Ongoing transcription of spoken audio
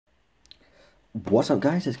What's up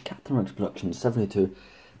guys, it's Captain Rex Productions 72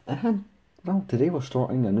 and well today we're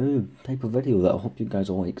starting a new type of video that I hope you guys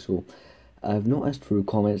will like. So I've noticed through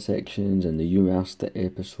comment sections and the US the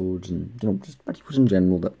episodes and just videos in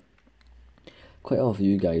general that quite a lot of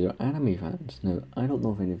you guys are anime fans. Now I don't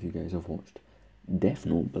know if any of you guys have watched Death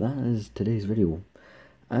Note, but that is today's video.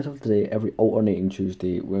 As of today, every alternating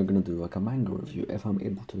Tuesday we're going to do like a manga review if I'm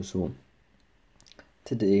able to. So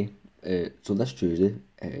today, so this Tuesday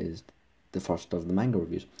is the first of the manga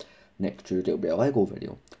reviews. Next Tuesday it'll be a Lego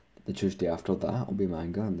video. The Tuesday after that will be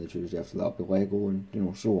manga, and the Tuesday after that will be Lego, and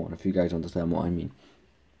so on, if you guys understand what I mean.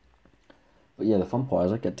 But yeah, the fun part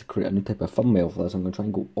is I get to create a new type of thumbnail for this. I'm going to try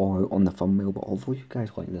and go all out on the thumbnail, but although you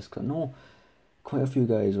guys like this, because I know quite a few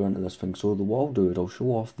guys are into this thing, so what I'll do is I'll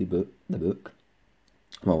show off the book,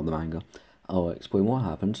 well, the manga. I'll explain what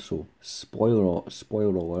happens, so spoiler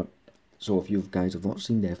alert. So if you guys have not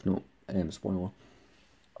seen Death Note, spoiler,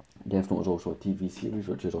 Death Note is also a TV series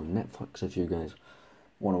which is on Netflix if you guys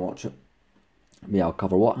want to watch it. But yeah, I'll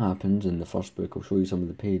cover what happens in the first book. I'll show you some of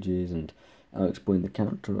the pages and I'll explain the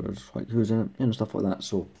characters, like who's in it, and stuff like that.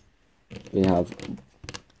 So we have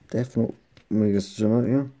Death Note. Let me just zoom out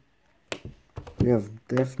here. We have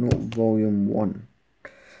Death Note Volume 1.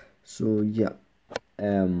 So yeah,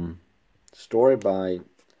 story by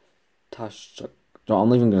Tash. So I'm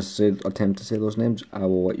not even going to attempt to say those names. I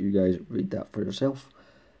will let you guys read that for yourself.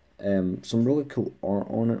 Some really cool art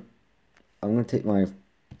on it. I'm going to take my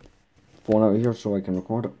phone out here so I can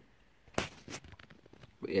record it.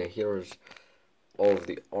 But yeah, here's all of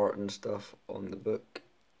the art and stuff on the book.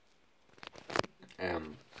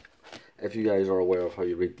 If you guys are aware of how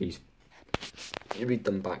you read these, you read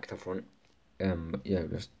them back to front. But yeah,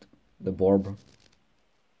 just the border.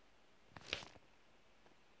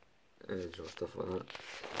 And stuff like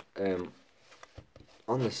that.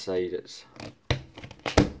 On the side it's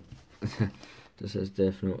this is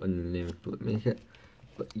Death Note in the name of Book Make It.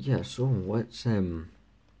 But yeah, so let's show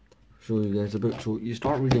you guys the book. So you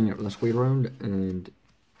start reading it this way around, and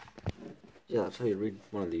yeah, that's how you read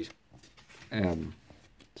one of these.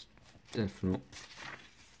 Death Note.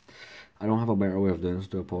 I don't have a better way of doing this,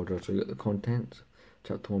 do apologise. So you get the contents.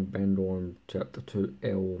 Chapter 1 Bendorm, Chapter 2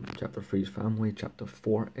 L, Chapter 3 is Family, Chapter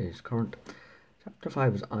 4 is Current, Chapter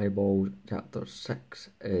 5 is Eyeballs, Chapter 6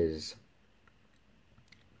 is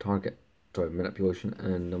Target, Manipulation,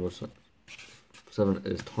 and number 7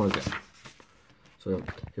 is Target. So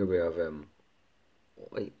here we have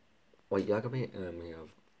White Yagami, and we have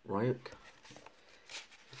Ryuk.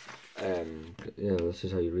 Yeah, this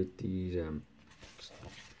is how you read these.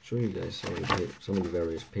 Show you guys some of the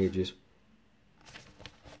various pages.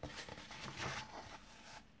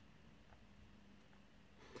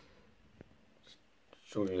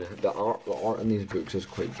 Show you the art in these books is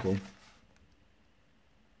quite cool.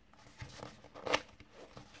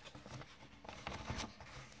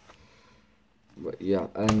 But yeah,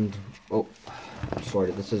 and oh,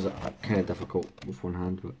 sorry, this is kind of difficult with one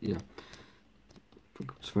hand, but yeah,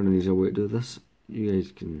 just find an easier way to do this. You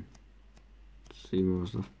guys can see more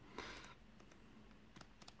stuff.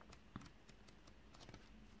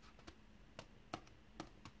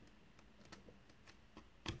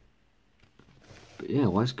 But yeah,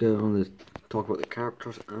 let's go on to talk about the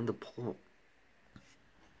characters and the plot.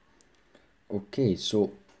 Okay,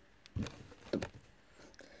 so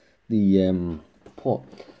the plot.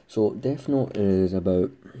 So Death Note is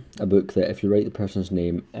about a book that if you write the person's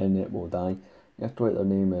name in, it will die. You have to write their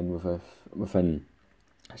name in within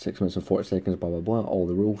 6 minutes and 40 seconds, blah blah blah, all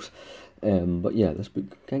the rules. But yeah, this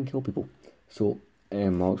book can kill people. So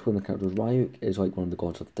I'll explain the characters. Ryuk is like one of the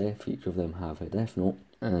gods of death. Each of them have a Death Note,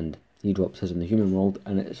 and he drops his in the human world,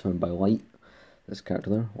 and it is found by Light. This character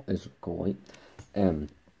there is called Light.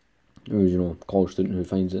 Who's, a college student who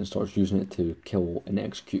finds it and starts using it to kill and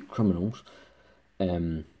execute criminals.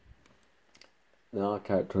 The other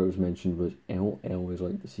character who was mentioned was L. L is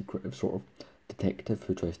like the secretive sort of detective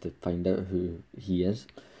who tries to find out who he is.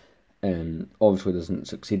 Obviously doesn't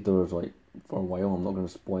succeed there for a while. I'm not going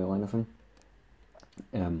to spoil anything.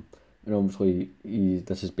 And obviously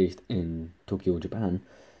this is based in Tokyo, Japan.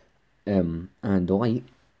 And Light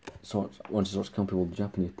once he starts killing people, the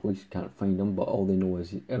Japanese police can't find him, but all they know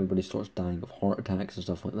is everybody starts dying of heart attacks and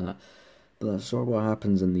stuff like that. But that's sort of what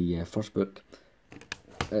happens in the first book.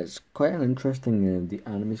 It's quite an interesting, the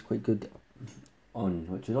anime is quite good,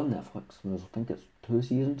 which is on Netflix. I think it's 2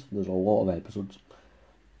 seasons, there's a lot of episodes,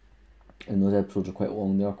 and those episodes are quite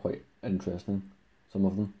long, they are quite interesting, some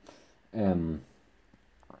of them.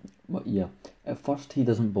 But yeah, at first he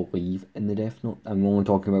doesn't believe in the Death Note. I'm only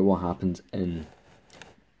talking about what happens in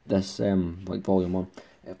this volume 1.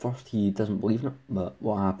 At first he doesn't believe in it, but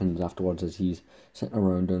what happens afterwards is he's sitting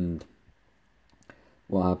around, and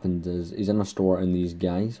what happens is he's in a store and these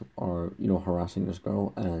guys are, harassing this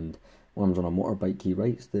girl, and one of them's on a motorbike. He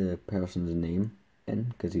writes the person's name in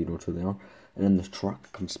because he knows who they are, and then this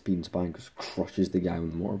truck comes speeding by and just crushes the guy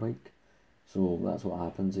with the motorbike. So that's what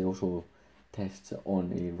happens. He also tests it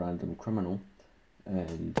on a random criminal,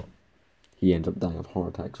 and he ends up dying of a heart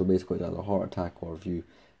attack. So basically it's either a heart attack, or if you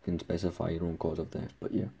can specify your own cause of death.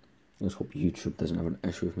 But yeah, I just hope YouTube doesn't have an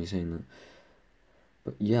issue with me saying that.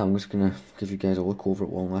 But yeah, I'm just going to give you guys a look over it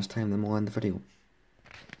one last time, then we'll end the video.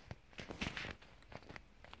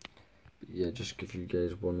 But yeah, just give you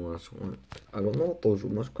guys one last look. I don't know what those,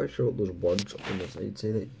 I'm not quite sure what those words on the side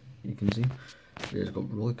say that you can see. But yeah, it's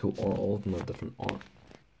got really cool art, all of them have different art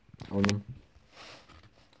on them.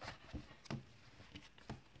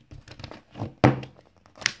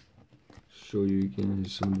 Show you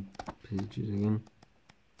guys some pages again.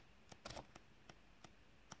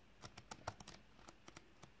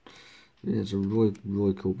 Yeah, it's a really,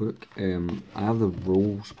 really cool book. I have the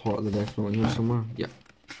rules part of the Death Note here somewhere. Yeah.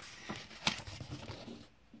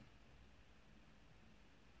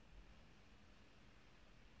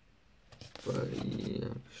 But yeah,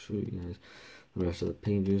 I'll show you guys the rest of the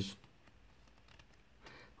pages.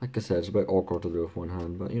 Like I said, it's a bit awkward to do with one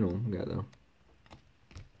hand, but get there.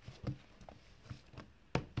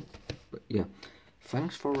 But yeah,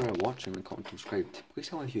 thanks for watching and comment, subscribe. Please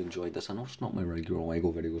tell me if you enjoyed this. I know it's not my regular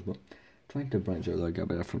LEGO videos, but trying to branch out there, get a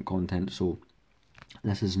bit of different content. So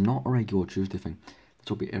this is not a regular Tuesday thing. This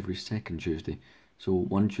will be every second Tuesday. So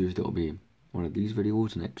one Tuesday will be one of these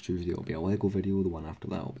videos, the next Tuesday will be a LEGO video, the one after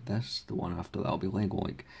that will be this, the one after that will be LEGO.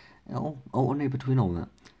 Like, it'll alternate between all that.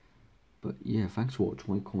 But yeah, thanks for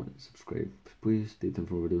watching, like, comment, subscribe. Please stay tuned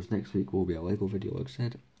for videos. Next week will be a LEGO video, like I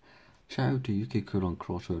said. Shout out to UK Cool on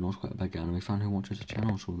Crossroad, and also quite a big anime fan who watches the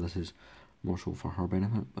channel, so this is more so for her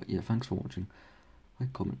benefit. But yeah, thanks for watching.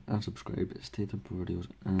 Like, comment and subscribe, stay tuned for videos,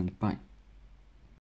 and bye.